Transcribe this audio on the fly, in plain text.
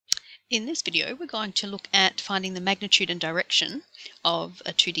In this video, we're going to look at finding the magnitude and direction of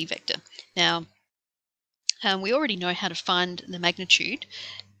a 2D vector. Now, we already know how to find the magnitude,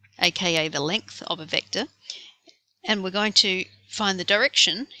 aka the length of a vector, and we're going to find the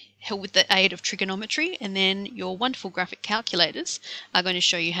direction with the aid of trigonometry, and then your wonderful graphic calculators are going to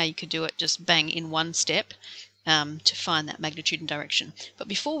show you how you could do it just bang in one step to find that magnitude and direction. But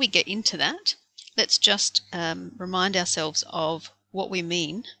before we get into that, let's just remind ourselves of what we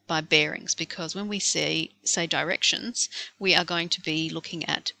mean by bearings, because when we say directions, we are going to be looking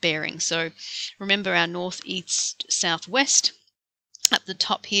at bearings. So remember our north, east, south, west. Up the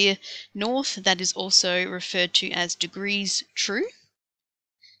top here, north, that is also referred to as degrees true.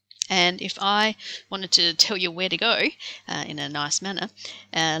 And if I wanted to tell you where to go in a nice manner,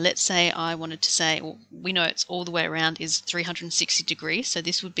 let's say I wanted to say, well, we know it's all the way around is 360 degrees, so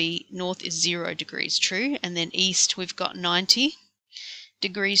this would be north is 0 degrees true, and then east we've got 90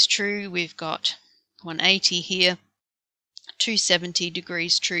 degrees true, we've got 180 here, 270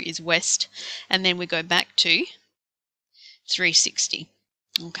 degrees true is west, and then we go back to 360.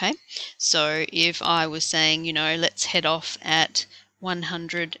 Okay, so if I was saying, you know, let's head off at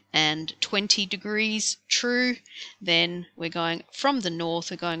 120 degrees true, then we're going from the north,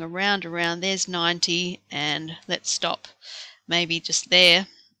 we're going around, there's 90, and let's stop maybe just there,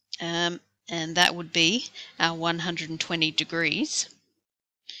 and that would be our 120 degrees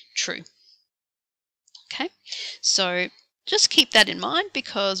true. Okay, so just keep that in mind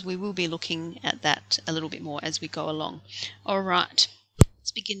because we will be looking at that a little bit more as we go along. All right,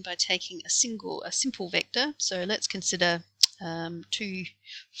 let's begin by taking a simple vector. So let's consider 2,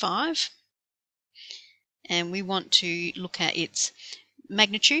 5, and we want to look at its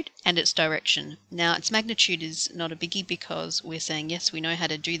magnitude and its direction. Now, its magnitude is not a biggie because we're saying, yes, we know how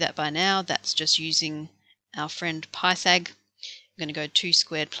to do that by now. That's just using our friend Pythag. I'm going to go 2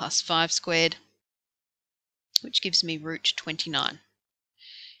 squared plus 5 squared, which gives me root 29.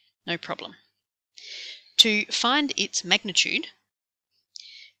 No problem. To find its magnitude,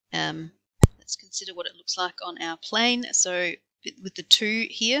 let's consider what it looks like on our plane. So with the 2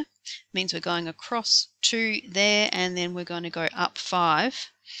 here, means we're going across 2 there, and then we're going to go up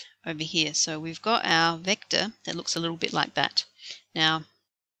 5 over here. So we've got our vector that looks a little bit like that. Now,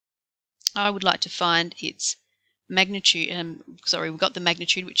 I would like to find its magnitude. We've got the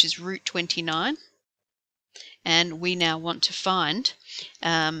magnitude, which is root 29, and we now want to find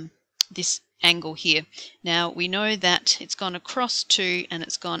this angle here. Now we know that it's gone across 2 and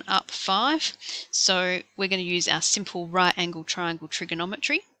it's gone up 5, so we're going to use our simple right angle triangle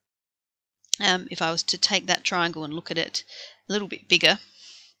trigonometry. If I was to take that triangle and look at it a little bit bigger,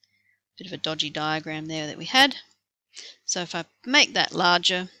 bit of a dodgy diagram there that we had. So if I make that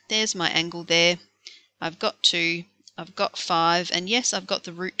larger, there's my angle there. I've got 2, I've got 5, and yes, I've got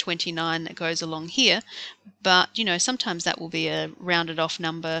the root 29 that goes along here, but you know, sometimes that will be a rounded off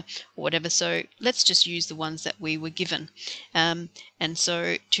number or whatever, so let's just use the ones that we were given. And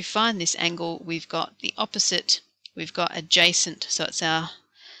so to find this angle, we've got the opposite, we've got adjacent, so it's our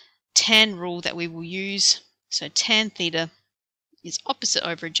tan rule that we will use. So tan theta is opposite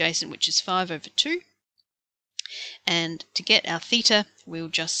over adjacent, which is 5 over 2. And to get our theta, we'll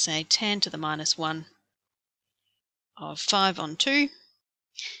just say tan to the minus 1 of 5 on 2,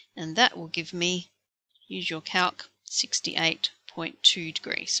 and that will give me, use your calc, 68.2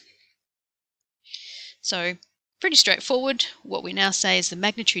 degrees. So pretty straightforward. What we now say is the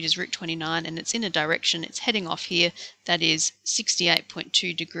magnitude is root 29 and it's in a direction, it's heading off here, that is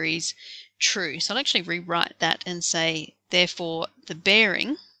 68.2 degrees true. So I'll actually rewrite that and say, therefore, the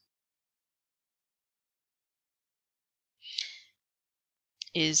bearing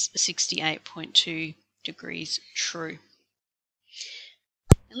is 68.2 degrees true.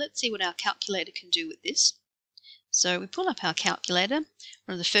 And let's see what our calculator can do with this. So we pull up our calculator. One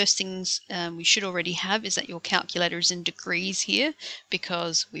of the first things we should already have is that your calculator is in degrees here,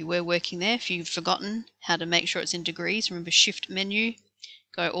 because we were working there. If you've forgotten how to make sure it's in degrees, remember shift menu,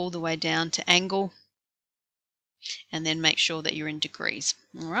 go all the way down to angle, and then make sure that you're in degrees.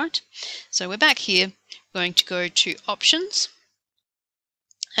 All right, so we're back here. We're going to go to options.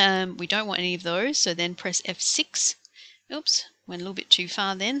 We don't want any of those, so then press F6. Oops, went a little bit too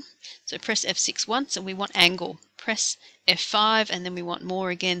far then. So press F6 once, and we want angle. Press F5, and then we want more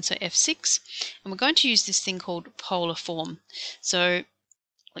again, so F6. And we're going to use this thing called polar form. So I'll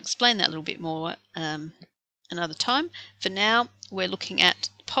explain that a little bit more another time. For now, we're looking at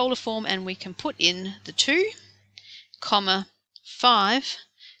polar form, and we can put in the 2, comma, 5,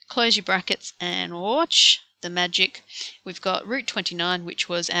 close your brackets, and watch the magic. We've got root 29, which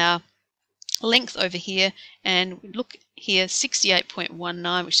was our length over here, and look here,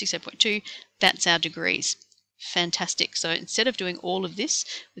 68.19, which is 68.2, that's our degrees. Fantastic. So instead of doing all of this,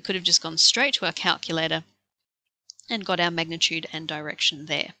 we could have just gone straight to our calculator and got our magnitude and direction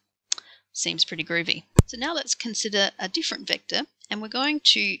there. Seems pretty groovy. So now let's consider a different vector, and we're going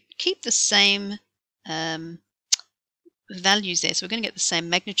to keep the same values there. So we're going to get the same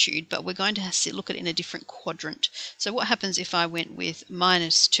magnitude, but we're going to have to look at it in a different quadrant. So what happens if I went with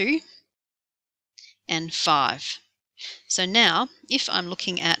 -2 and 5? So now, if I'm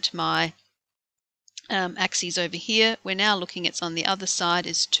looking at my axes over here, we're now looking it's on the other side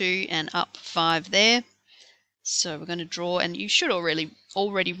is 2 and up 5 there. So we're going to draw, and you should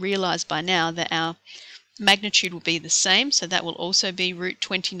already realize by now that our magnitude will be the same. So that will also be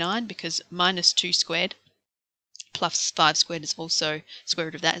 √29, because -2 squared plus 5 squared is also, square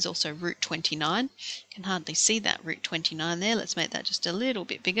root of that is also √29. You can hardly see that √29 there. Let's make that just a little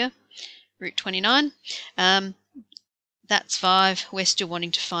bit bigger. √29. That's 5. We're still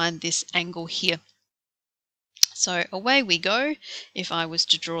wanting to find this angle here. So away we go. If I was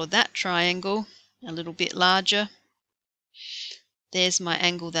to draw that triangle a little bit larger, there's my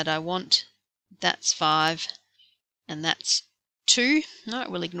angle that I want. That's 5 and that's 2. No,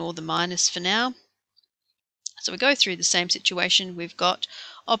 we'll ignore the minus for now. So we go through the same situation. We've got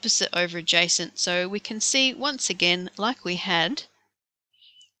opposite over adjacent. So we can see once again, like we had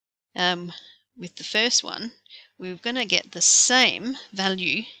with the first one, we're going to get the same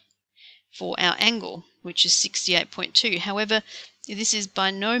value for our angle, which is 68.2. However, this is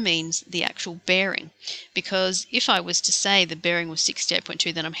by no means the actual bearing, because if I was to say the bearing was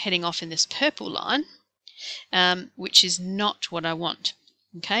 68.2, then I'm heading off in this purple line, which is not what I want.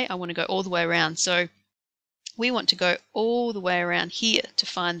 Okay, I want to go all the way around. So we want to go all the way around here to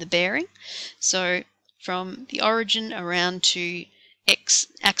find the bearing. So from the origin around to x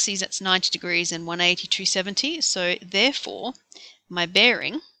axis, that's 90 degrees and 180, 270. So therefore, my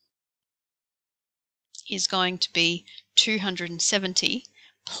bearing is going to be 270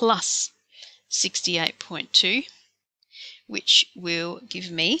 plus 68.2, which will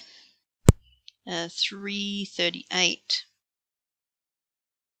give me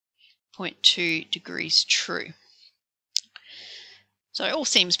 338.2 degrees true. So it all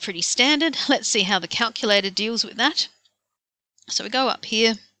seems pretty standard. Let's see how the calculator deals with that. So we go up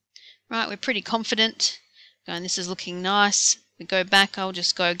here, right, we're pretty confident, going, this is looking nice. We go back, I'll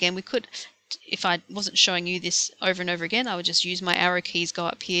just go again. We could, if I wasn't showing you this over and over again, I would just use my arrow keys, go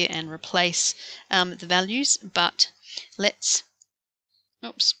up here and replace the values. But let's,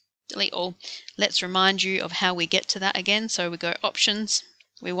 oops, delete all. Let's remind you of how we get to that again. So we go options,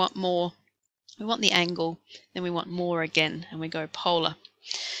 we want more, we want the angle, then we want more again, and we go polar.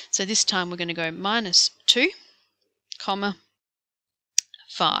 So this time we're going to go -2, comma,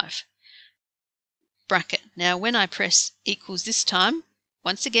 5, bracket. Now when I press equals this time,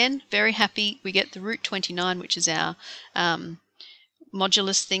 once again, very happy, we get the √29, which is our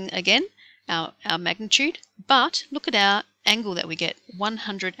modulus thing again, our magnitude. But look at our angle that we get,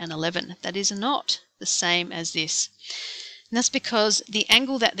 111. That is not the same as this. And that's because the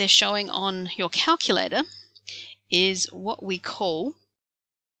angle that they're showing on your calculator is what we call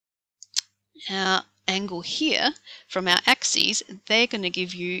our angle here from our axes. They're going to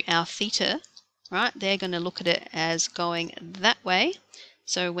give you our theta, right? They're going to look at it as going that way.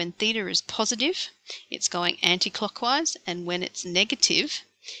 So when theta is positive, it's going anti-clockwise, and when it's negative,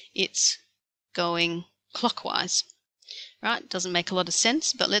 it's going clockwise. Right? Doesn't make a lot of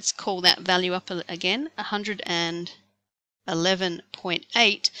sense, but let's call that value up again,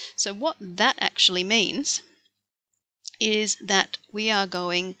 111.8. So what that actually means is that we are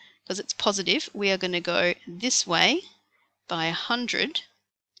going, because it's positive, we are going to go this way by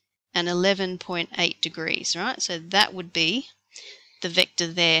 111.8 degrees, right? So that would be the vector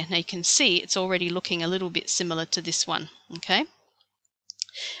there. Now you can see it's already looking a little bit similar to this one, okay?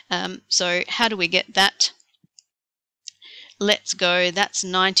 So how do we get that? Let's go, that's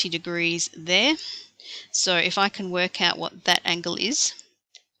 90 degrees there. So if I can work out what that angle is,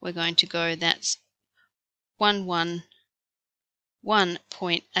 we're going to go, that's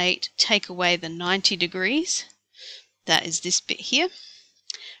 111.8, take away the 90 degrees. That is this bit here,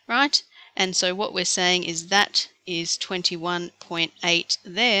 right? And so what we're saying is that is 21.8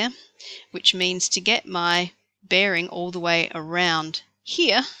 there, which means to get my bearing all the way around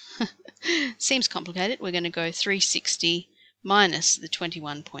here, seems complicated, we're going to go 360 minus the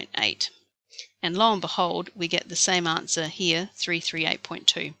 21.8. And lo and behold, we get the same answer here,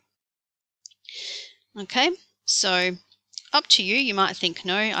 338.2. Okay, so Up to you. You might think,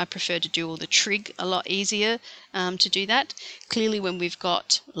 no, I prefer to do all the trig a lot easier to do that. Clearly, when we've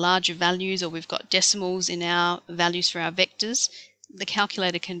got larger values or we've got decimals in our values for our vectors, the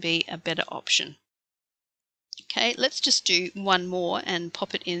calculator can be a better option. Okay, let's just do one more and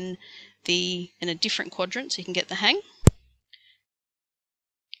pop it in a different quadrant so you can get the hang.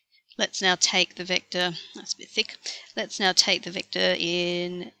 Let's now take the vector, that's a bit thick, let's now take the vector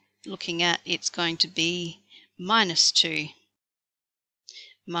in looking at it's going to be -2,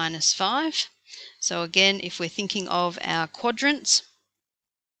 -5. So again, if we're thinking of our quadrants,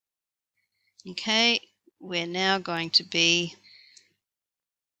 okay, we're now going to be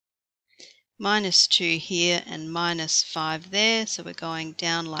 -2 here and -5 there. So we're going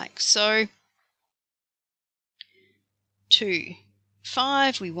down like so. 2,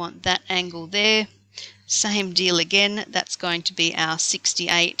 5, we want that angle there. Same deal again, that's going to be our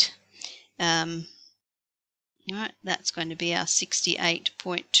 68. Right, that's going to be our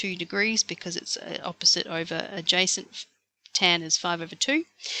 68.2 degrees because it's opposite over adjacent. Tan is 5/2.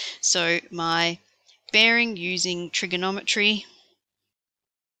 So my bearing using trigonometry,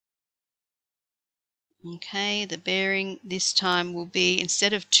 okay, the bearing this time will be,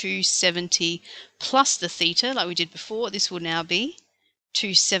 instead of 270 plus the theta like we did before, this will now be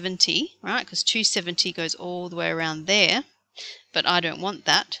 270, right? Because 270 goes all the way around there, but I don't want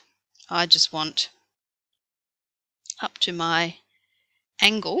that. I just want up to my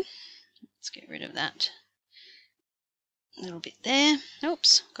angle. Let's get rid of that little bit there.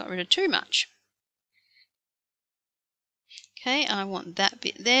 Oops, got rid of too much. Okay, I want that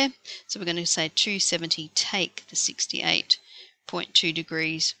bit there. So we're going to say 270 take the 68.2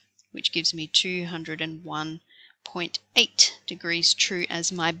 degrees, which gives me 201.8 degrees true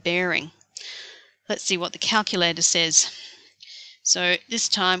as my bearing. Let's see what the calculator says. So this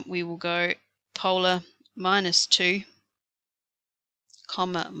time we will go polar -2,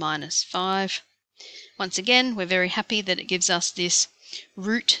 comma -5. Once again, we're very happy that it gives us this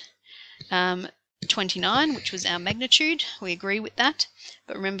root 29, which was our magnitude. We agree with that.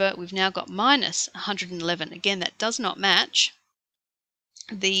 But remember, we've now got -111. Again, that does not match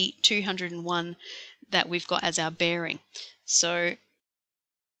the 201 that we've got as our bearing. So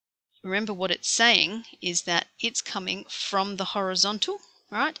remember, what it's saying is that it's coming from the horizontal,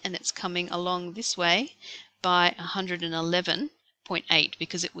 right? And it's coming along this way by 111.8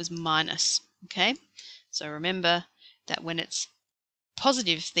 because it was minus, okay? So remember that when it's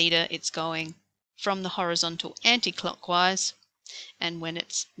positive theta, it's going from the horizontal anti-clockwise, and when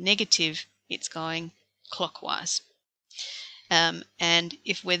it's negative, it's going clockwise. And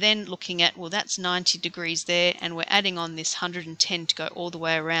if we're then looking at, well, that's 90 degrees there, and we're adding on this 110 to go all the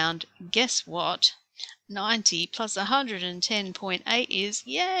way around, guess what? 90 plus 110.8 is,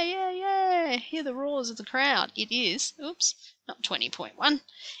 yeah, hear the roars of the crowd. It is, oops, not 20.1.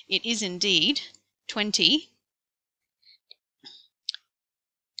 It is indeed 200,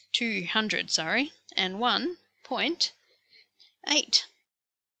 and 1.8.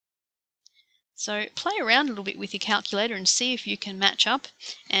 So play around a little bit with your calculator and see if you can match up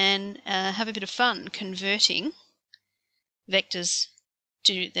and have a bit of fun converting vectors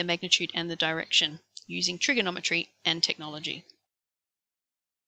to their magnitude and the direction using trigonometry and technology.